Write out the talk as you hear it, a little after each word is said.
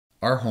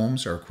Our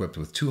homes are equipped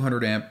with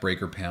 200 amp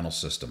breaker panel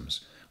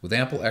systems with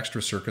ample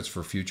extra circuits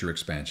for future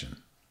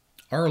expansion.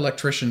 Our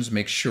electricians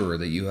make sure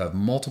that you have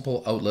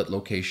multiple outlet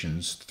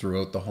locations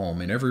throughout the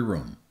home in every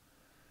room.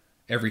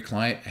 Every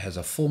client has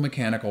a full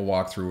mechanical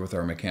walkthrough with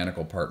our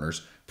mechanical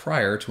partners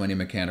prior to any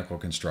mechanical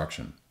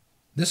construction.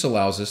 This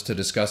allows us to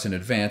discuss in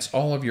advance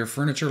all of your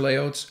furniture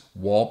layouts,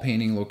 wall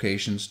painting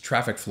locations,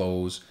 traffic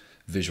flows,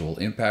 visual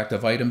impact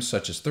of items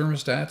such as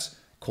thermostats,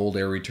 cold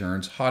air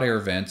returns, hot air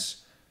vents,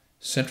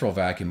 central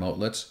vacuum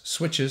outlets,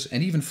 switches,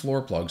 and even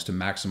floor plugs to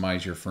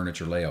maximize your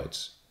furniture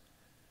layouts.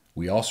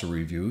 We also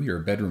review your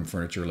bedroom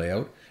furniture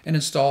layout and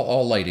install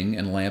all lighting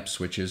and lamp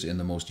switches in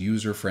the most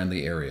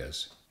user-friendly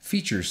areas.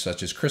 Features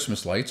such as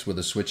Christmas lights with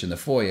a switch in the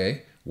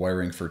foyer,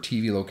 wiring for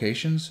TV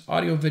locations,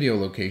 audio-video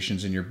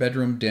locations in your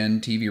bedroom, den,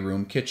 TV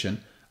room,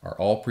 kitchen are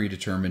all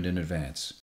predetermined in advance.